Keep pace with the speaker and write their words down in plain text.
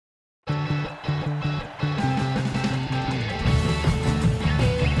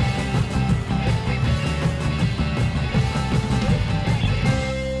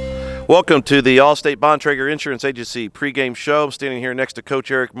Welcome to the Allstate Bontrager Insurance Agency pregame show. I'm standing here next to Coach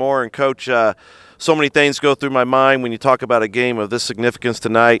Eric Moore. And, Coach, so many things go through my mind when you talk about a game of this significance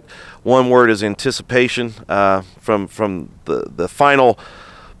tonight. One word is anticipation from the final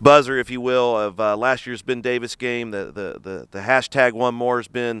buzzer, if you will, of last year's Ben Davis game. The hashtag one more has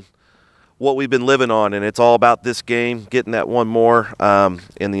been what we've been living on, and it's all about this game, getting that one more. And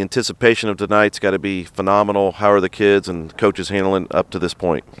the anticipation of tonight's got to be phenomenal. How are the kids and coaches handling up to this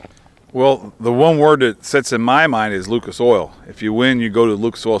point? Well, the one word that sits in my mind is Lucas Oil. If you win, you go to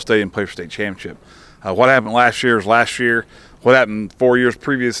Lucas Oil Stadium and play for state championship. What happened last year is last year. What happened 4 years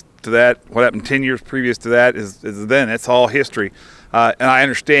previous to that, what happened 10 years previous to that is then. It's all history. And I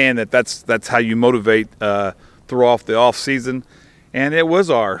understand that that's how you motivate through off the off season. And it was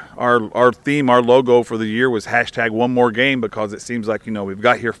our theme, our logo for the year was hashtag one more game, because it seems like, we've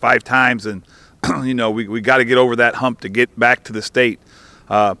got here 5 times and, we got to get over that hump to get back to the state.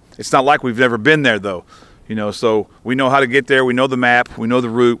 It's not like we've never been there, though, so we know how to get there. We know the map. We know the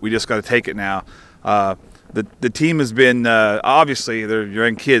route. We just got to take it now. The team has been, obviously, they're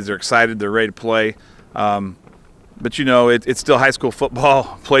young kids. They're excited. They're ready to play. But, it's still high school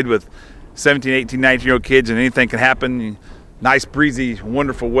football, played with 17, 18, 19-year-old kids, and anything can happen. Nice, breezy,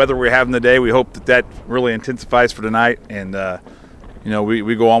 wonderful weather we're having today. We hope that really intensifies for tonight, and,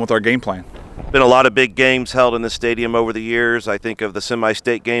 we go on with our game plan. Been a lot of big games held in the stadium over the years. I think of the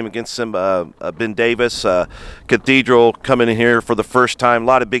semi-state game against Ben Davis, Cathedral coming in here for the first time. A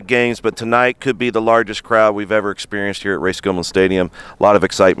lot of big games, but tonight could be the largest crowd we've ever experienced here at Ray Skillman Stadium. A lot of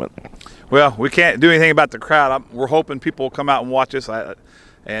excitement. Well, we can't do anything about the crowd. We're hoping people will come out and watch us,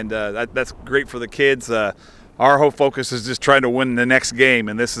 that's great for the kids. Our whole focus is just trying to win the next game,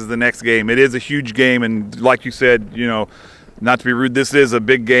 and this is the next game. It is a huge game, and like you said, not to be rude, this is a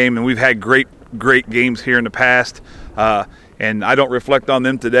big game, and we've had great games here in the past. And I don't reflect on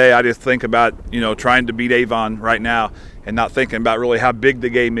them today. I just think about, trying to beat Avon right now and not thinking about really how big the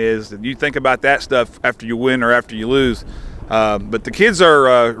game is. You think about that stuff after you win or after you lose. But the kids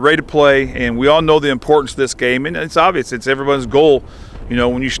are ready to play, and we all know the importance of this game. And it's obvious. It's everyone's goal,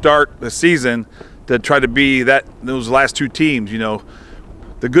 when you start the season, to try to be those last 2 teams,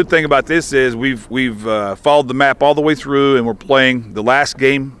 The good thing about this is we've followed the map all the way through, and we're playing the last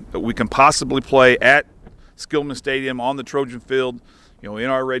game that we can possibly play at Skillman Stadium on the Trojan field, in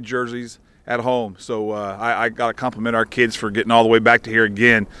our red jerseys at home. So I got to compliment our kids for getting all the way back to here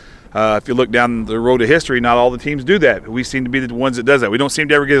again. If you look down the road of history, not all the teams do that. We seem to be the ones that does that. We don't seem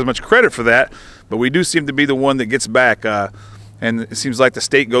to ever get as much credit for that, but we do seem to be the one that gets back. And it seems like the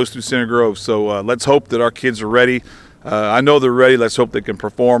state goes through Center Grove. So let's hope that our kids are ready. I know they're ready. Let's hope they can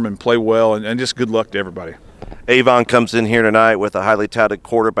perform and play well, and just good luck to everybody. Avon comes in here tonight with a highly touted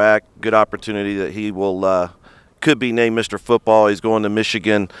quarterback. Good opportunity that he will could be named Mr. Football. He's going to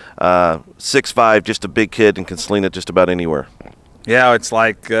Michigan, 6'5", just a big kid, and can sling it just about anywhere. Yeah, it's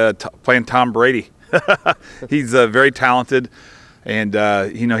like playing Tom Brady. He's very talented, and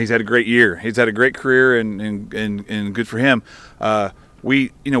he's had a great year. He's had a great career, and good for him.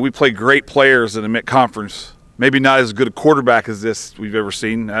 We play great players in the mid-conference. Maybe not as good a quarterback as this we've ever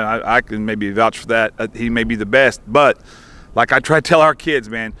seen. I can maybe vouch for that. He may be the best. But like I try to tell our kids,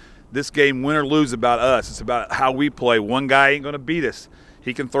 man, this game, win or lose, about us. It's about how we play. One guy ain't going to beat us.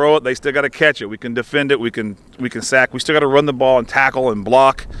 He can throw it. They still got to catch it. We can defend it. We can sack. We still got to run the ball and tackle and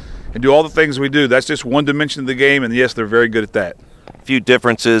block and do all the things we do. That's just one dimension of the game, and, yes, they're very good at that. A few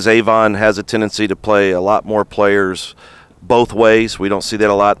differences. Avon has a tendency to play a lot more players both ways. We don't see that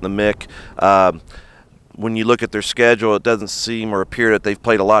a lot in the MIC. When you look at their schedule, it doesn't seem or appear that they've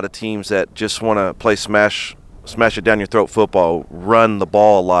played a lot of teams that just want to play smash it down your throat football, run the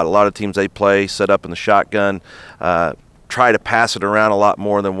ball a lot. A lot of teams they play set up in the shotgun, try to pass it around a lot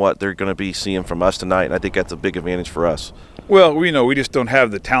more than what they're going to be seeing from us tonight, and I think that's a big advantage for us. Well, we just don't have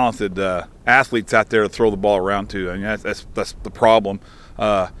the talented athletes out there to throw the ball around to. I mean, that's the problem,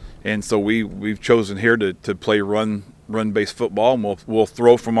 and so we've chosen here to play run-based football, and we'll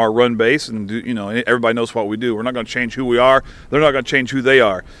throw from our run base, and everybody knows what we do. We're not going to change who we are. They're not going to change who they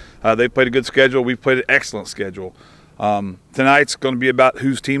are. They've played a good schedule. We've played an excellent schedule. Tonight's going to be about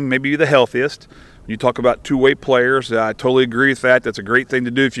whose team may be the healthiest. When you talk about two-way players, I totally agree with that. That's a great thing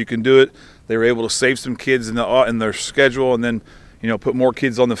to do if you can do it. They were able to save some kids in their schedule, and then put more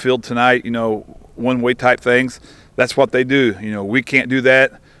kids on the field tonight. One-way type things. That's what they do. We can't do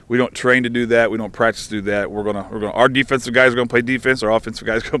that. We don't train to do that. We don't practice to do that. Our defensive guys are going to play defense. Our offensive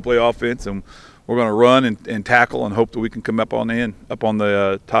guys are going to play offense, and we're going to run and tackle and hope that we can come up on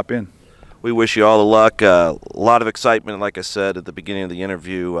the top end. We wish you all the luck. A lot of excitement, like I said at the beginning of the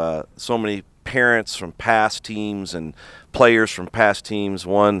interview. So many parents from past teams and players from past teams.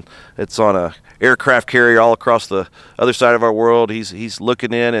 One that's on a aircraft carrier all across the other side of our world. He's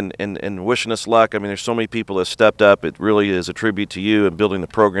looking in and wishing us luck. I mean, there's so many people that stepped up. It really is a tribute to you and building the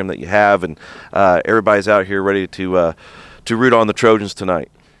program that you have, and everybody's out here ready to root on the Trojans tonight.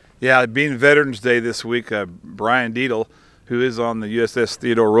 Yeah, being Veterans Day this week, Brian Deedle, who is on the USS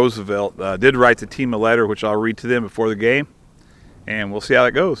Theodore Roosevelt, did write the team a letter, which I'll read to them before the game, and we'll see how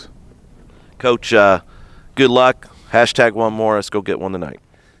that goes. Coach, good luck. Hashtag one more. Let's go get one tonight.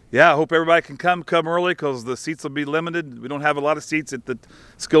 Yeah, I hope everybody can come early because the seats will be limited. We don't have a lot of seats at the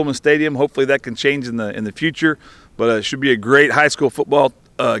Skillman Stadium. Hopefully that can change in the future, but it should be a great high school football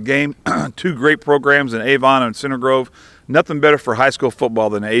game. Two great programs in Avon and Center Grove. Nothing better for high school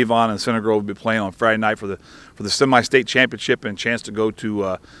football than Avon and Center Grove will be playing on Friday night for the semi-state championship and a chance to go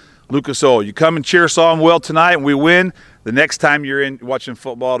to Lucas Oil. You come and cheer us on well tonight and we win. The next time you're in watching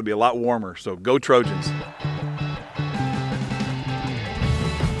football, it'll be a lot warmer. So go Trojans.